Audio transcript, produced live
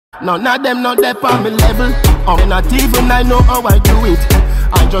None of them not there on me level. Not even I know how I do it.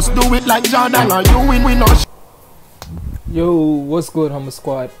 I just do it like Jordan or you win, we know. Yo, what's good, Humble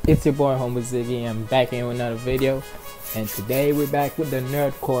Squad? It's your boy HumbleZiggy. I'm back in with another video, and today we're back with the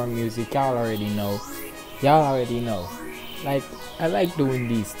nerdcore music. Y'all already know. Like, I like doing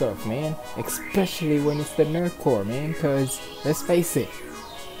these stuff, man, especially when it's the nerdcore, man, cause let's face it,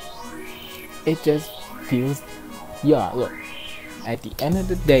 it just feels, look, at the end of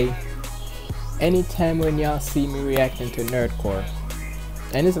the day, anytime when y'all see me reacting to nerdcore,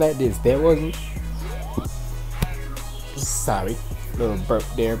 and it's like this, there wasn't, sorry, little burp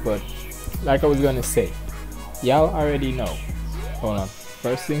there, but like I was gonna say, y'all already know. Hold on,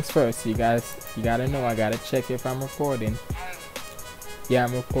 first things first, you gotta know, I gotta check if I'm recording. Yeah,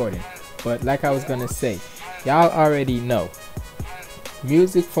 I'm recording. But like I was gonna say, y'all already know,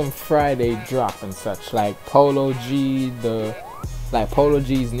 music from Friday drop and such, like Polo G's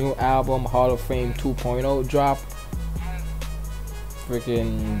new album Hall of Fame 2.0 drop,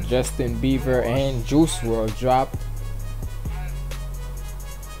 freaking Justin Bieber and Juice WRLD dropped.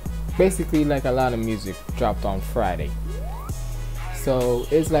 Basically, like a lot of music dropped on Friday. So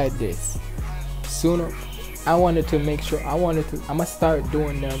it's like this. Sooner, I wanted to make sure I'ma start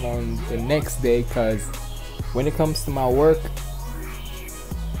doing them on the next day, cause when it comes to my work,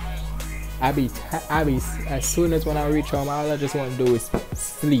 I be as soon as when I reach home, all I just want to do is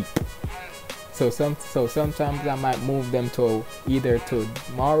sleep. So sometimes I might move them to either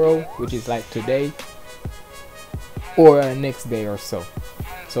tomorrow, which is like today, or next day or so.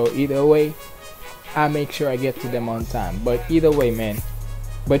 So either way, I make sure I get to them on time. But either way, man.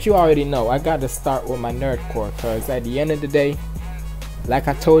 But you already know, I got to start with my nerdcore, cause at the end of the day, like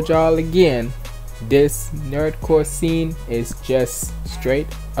I told y'all again, this nerdcore scene is just straight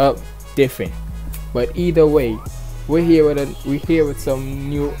up different. But either way, we're here with some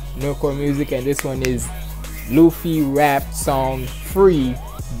new nerdcore music, and this one is LUFFY rap song Free,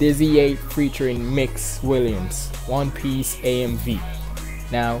 DizzyEight featuring Mix Williams, One Piece AMV.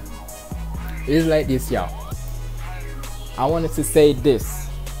 Now, it's like this, y'all. I wanted to say this.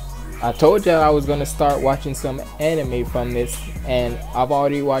 I told y'all I was gonna start watching some anime from this, and I've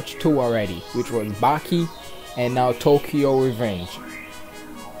already watched 2 already, which was Baki and now Tokyo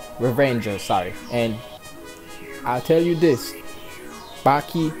Revenger, sorry. And I'll tell you this,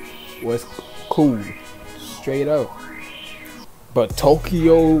 Baki was cool, straight up. But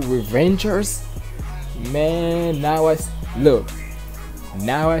Tokyo Revengers, man, now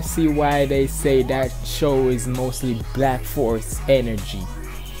I see why they say that show is mostly Black Force energy.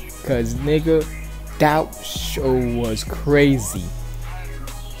 Cause nigga, that show was crazy.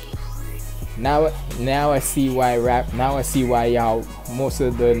 Now I see why y'all, most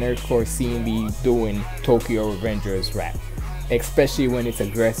of the nerdcore scene be doing Tokyo Revengers rap, especially when it's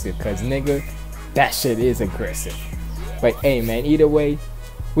aggressive. Cause nigga, that shit is aggressive. But hey man, either way,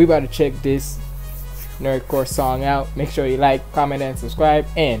 we about to check this nerdcore song out. Make sure you like, comment, and subscribe.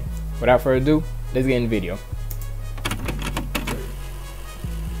 And without further ado, let's get in the video.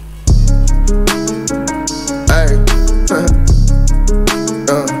 Hey,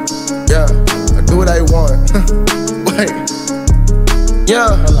 yeah, I do what I want. Wait,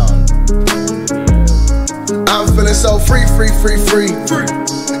 yeah. Hold on. I'm feeling so free.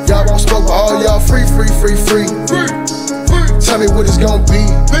 Y'all won't smoke, but all y'all free. Tell me what it's gonna be.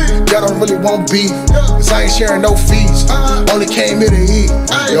 Y'all don't really want beef, cause I ain't sharing no fees. Only came here to eat.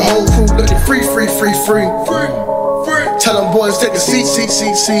 Your whole crew looking free. Tell them boys take a seat.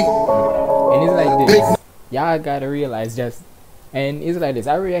 And it's like this. Y'all gotta realize and it's like this.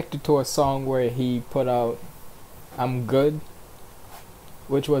 I reacted to a song where he put out I'm Good,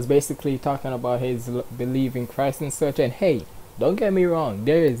 which was basically talking about his belief in Christ and such. And hey, don't get me wrong,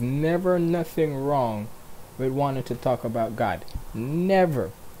 there is never nothing wrong with wanting to talk about God.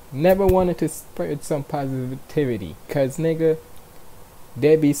 Never wanted to spread some positivity, cause nigga,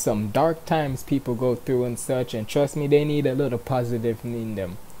 there be some dark times people go through and such, and trust me, they need a little positive in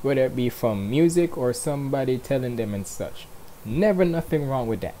them, whether it be from music or somebody telling them and such. Never nothing wrong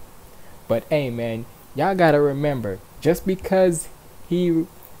with that. But hey man, y'all gotta remember, just because he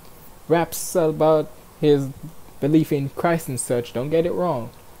raps about his belief in Christ and such, don't get it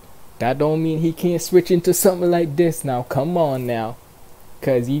wrong, that don't mean he can't switch into something like this. Now come on now,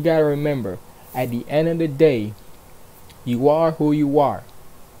 cause you gotta remember, at the end of the day, you are who you are.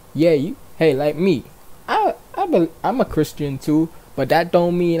 Yeah, hey, like me, I'm a Christian too, but that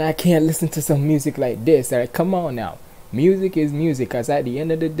don't mean I can't listen to some music like this. Like, come on now, music is music, cause at the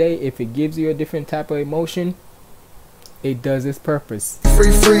end of the day, if it gives you a different type of emotion, it does its purpose.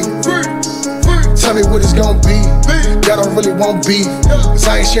 Free, free, free, free. Tell me what it's gonna be. Y'all don't really want beef, cause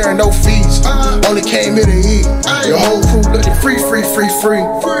I ain't sharing no fees. Only came here to eat. Your whole crew looking free, free, free, free.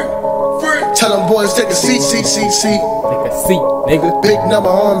 Tell them boys take a seat, seat, seat, seat. Take a seat, nigga. Big number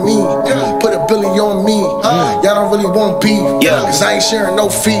on me, put a billy on me. Y'all don't really want beef, cause I ain't sharing no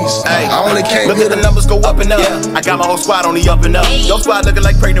fees. I only came look here at to the numbers go up and up. I got my whole squad on the up and up. Your squad looking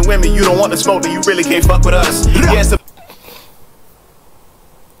like pregnant women. You don't want to smoke, then you really can't fuck with us. Yes.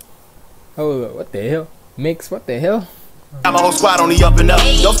 Hold up, what the hell? Mix, what the hell? Got my whole squad on the up and up.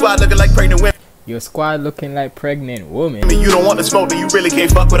 Your squad looking like pregnant women. Your squad looking like pregnant woman. You don't want to smoke, then you really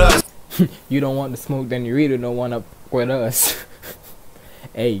can't fuck with us. You don't want to smoke, then you really don't want to with us.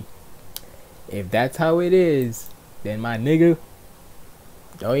 Hey, if that's how it is, then my nigga,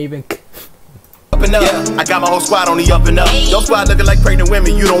 don't even. Up and up. I got my whole squad on the up and up. Your squad looking like pregnant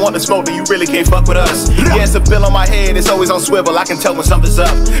women. You don't want to smoke, then you really can't fuck with us. Yeah, it's a bill on my head, it's always on swivel. I can tell when something's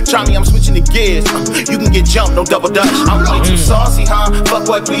up. Try me, I'm switching the gears. You can get jumped, no double dutch. I'm way too saucy, huh? Fuck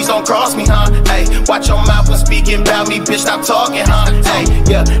boy, please don't cross me, huh? Hey, watch your mouth when speaking about me, bitch, stop talking, huh? Hey,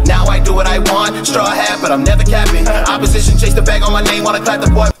 yeah, now I do what I want. Straw hat, but I'm never capping. Opposition chase the bag on my name, wanna clap the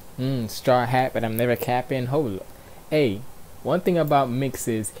boy. Straw hat, but I'm never capping. Hold up. Hey, one thing about Mix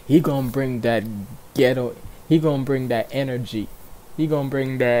is he gonna bring that ghetto. He gonna bring that energy. He gonna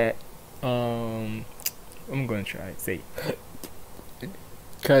bring that. I'm gonna try to say.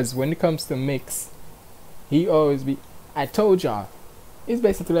 Cause when it comes to Mix, he always be. I told y'all, it's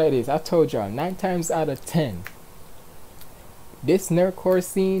basically like this. I told y'all 9 times out of 10, this nerdcore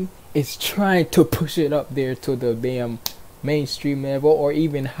scene is trying to push it up there to the damn mainstream level or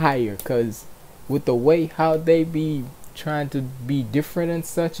even higher. Cause with the way how they be trying to be different and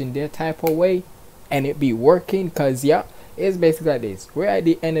such in their type of way, and it be working. Cause yeah, it's basically like this. We're at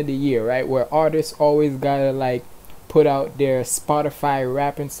the end of the year, right, where artists always gotta like put out their Spotify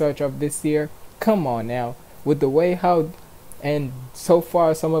rap and such of this year. Come on now, with the way how, and so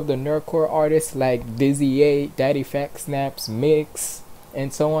far some of the nerdcore artists like DizzyEight, Daddy Fat Snaps, Mix,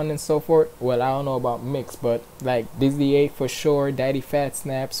 and so on and so forth. Well, I don't know about Mix, but like DizzyEight for sure, Daddy Fat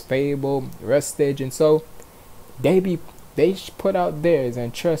Snaps, Fable, Rustage, and so they put out theirs,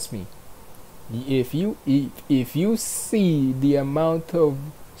 and trust me, if you see the amount of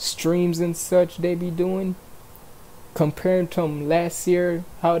streams and such they be doing compared to last year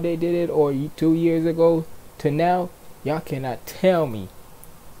how they did it, or 2 years ago to now, y'all cannot tell me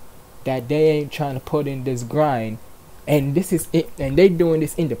that they ain't trying to put in this grind. And this is it, and they doing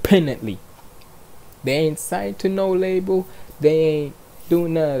this independently. They ain't signed to no label. They ain't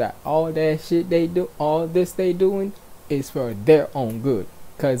doing none of that. All that shit they do, all this they doing is for their own good,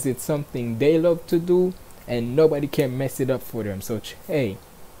 cause it's something they love to do, and nobody can mess it up for them. So hey,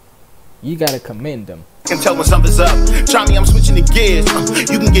 you gotta commend them. Can tell when something's up. Try me, I'm switching the gears.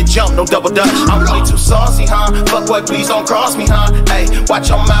 You can get jumped, no double dutch. I'm way too saucy, huh? Fuck boy, please don't cross me, huh? Hey, watch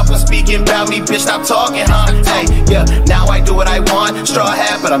your mouth when speaking about me, bitch, stop talking, huh? Hey, yeah, now I do what I want. Straw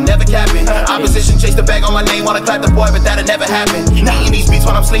hat, but I'm never capping. Opposition chase the bag on my name, wanna clap the boy, but that'll never happen. Eating these beats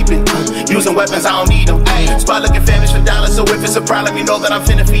while I'm sleeping. Using weapons, I don't need them. Hey, spot looking famished for dollars, so if it's a problem, you know that I'm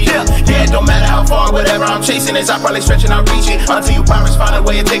finna feed it. Yeah, it don't matter how far, whatever I'm chasing is, I probably stretching, I reach it. Until you pirates find a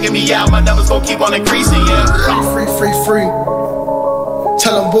way of taking me out, my numbers gon' keep on increasing, yeah. free, free, free.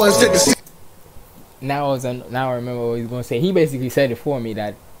 Tell them boys take a seat. Now I remember what he's gonna say. He basically said it for me,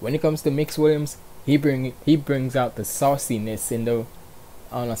 that when it comes to Mix Williams, he brings out the sauciness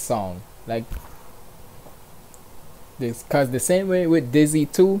on a song, like this. Cause the same way with Dizzy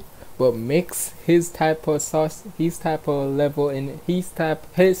too, but Mix, his type of sauce, his type of level, and his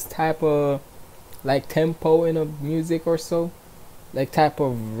type of like tempo in a music or so, like type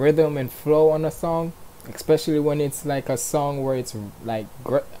of rhythm and flow on a song, especially when it's like a song where it's like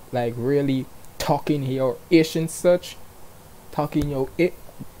really talking your ish and such, talking your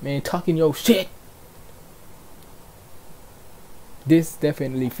shit. This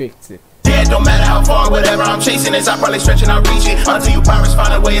definitely fixed it. Yeah, it don't matter how far, whatever I'm chasing is, I probably stretching, I reach it. Until you pirates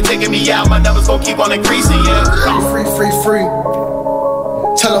find a way of taking me out, my numbers gon' keep on increasing, yeah. Free, free, free.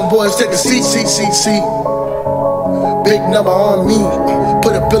 Tell them boys take a seat, seat, seat, seat. Big number on me,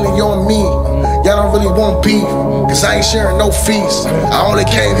 put a billy on me. Y'all don't really want beef, cause I ain't sharing no fees. I only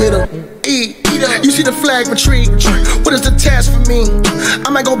came here to eat. You see the flag retreat. What is the task for me? I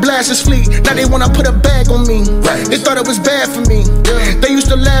might go blast this fleet. Now they wanna put a bag on me. They thought it was bad for me. They used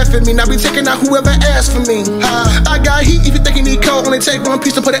to laugh at me. Now be taking out whoever asked for me. I got heat if you think you need cold. Only take one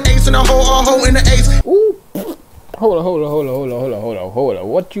piece to put an ace in a hole, all hole in the ace. Ooh. Hold on.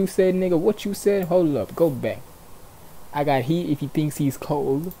 What you said, nigga? What you said? Hold up. Go back. I got heat if he thinks he's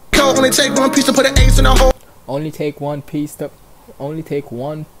cold. Only take one piece to put an ace in a hole. Only take one piece to. Only take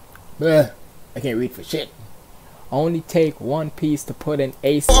one. Bleh, I can't read for shit. Only take one piece to put an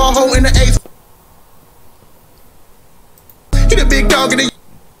ace. Hole in the ace. He the big dog in the.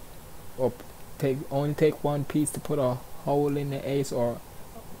 Or only take one piece to put a hole in the ace, or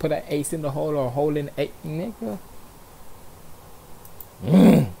put an ace in the hole, or a hole in the ace, nigga.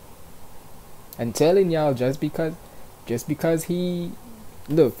 I'm telling y'all, just because he,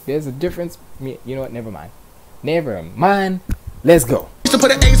 look, there's a difference. You know what? Never mind. Let's go. To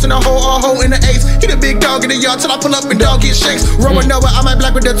put an ace in a hole in the ace. He the big dog in the yard till I pull up and dog get shakes. Roman Noah, I might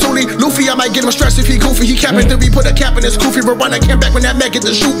black with the Thule. Luffy, I might get him stressed if he goofy. He capping till we put a cap in his goofy. But when I came back when that man get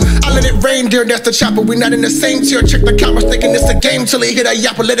the shoot, I let it rain, dear, that's the chopper. We not in the same tier. Check the cameras, thinking it's a game till he hit a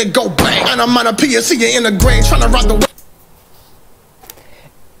yapper, let it go bang. And I'm on a PSC in the grain, trying to rock the way.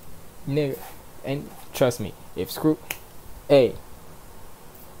 Nigga, and trust me, if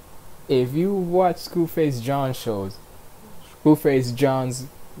you watch Screwface John shows, Screwface John's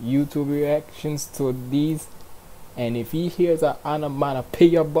YouTube reactions to these, and if he hears an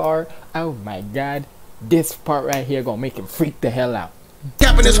onomatopoeia bar, oh my god, this part right here gonna make him freak the hell out.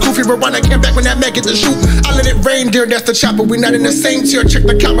 Capping his goofy, but when I came back when that man get the shoot, I let it rain, dear, that's the chopper. We not in the same tier. Check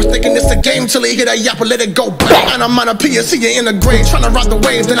the cameras, thinking it's a game till he hit a yapper, let it go bang. And I'm on a PSC in the grade, trying to rock the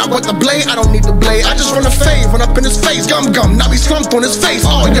waves. Then I want the blade, I don't need the blade. I just run a fade, run up in his face, gum. Now he slumped on his face.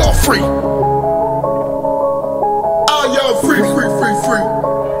 All y'all free. All y'all free. Free,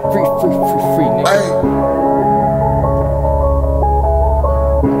 nigga. Hey.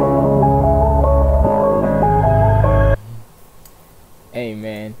 Hey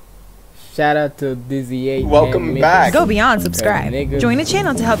man, shout out to DizzyEight. Welcome back. Go beyond subscribe. Join the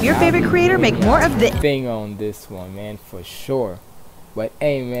channel to help your favorite creator make more of this thing on this one, man, for sure. But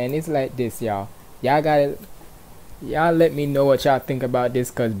hey man, it's like this, y'all let me know what y'all think about this,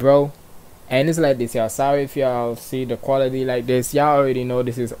 cause bro, and it's like this, y'all. Sorry if y'all see the quality like this. Y'all already know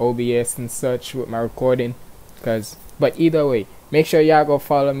this is OBS and such with my recording, but either way, make sure y'all go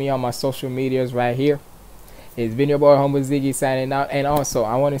follow me on my social medias right here. It's been your boy HumbleZiggy signing out. And also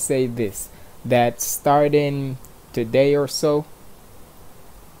I want to say this, that starting today or so,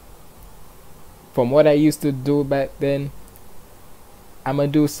 from what I used to do back then, I'm gonna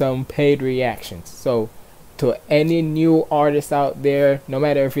do some paid reactions. So to any new artists out there, no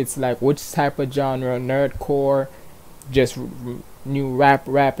matter if it's like which type of genre, nerdcore, just new rap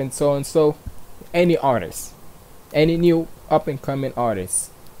and so, any artists, any new up and coming artists,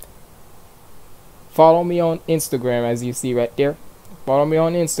 follow me on Instagram, as you see right there. Follow me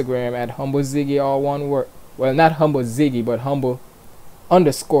on Instagram at HumbleZiggy, all one word. Well, not HumbleZiggy, but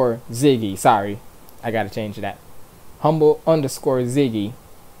Humble_Ziggy. Sorry, I gotta change that. Humble_Ziggy.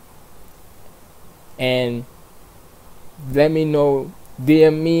 And let me know,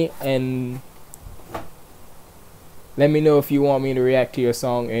 DM me, and let me know if you want me to react to your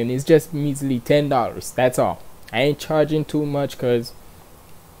song. And it's just measly $10. That's all. I ain't charging too much, cause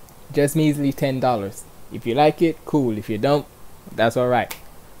just measly $10. If you like it, cool. If you don't, that's alright.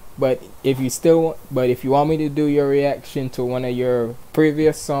 But if you want me to do your reaction to one of your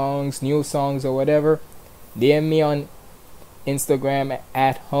previous songs, new songs, or whatever, DM me on Instagram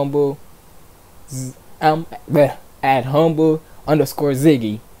at humble_Ziggy.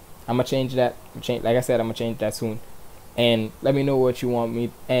 I'ma change that. Like I said, I'm gonna change that soon. And let me know what you want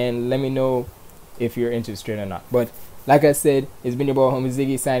me, and let me know if you're interested or not. But like I said, it's been your boy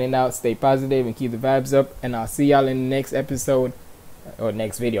HumbleZiggy signing out. Stay positive and keep the vibes up, and I'll see y'all in the next episode or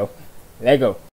next video. Let go.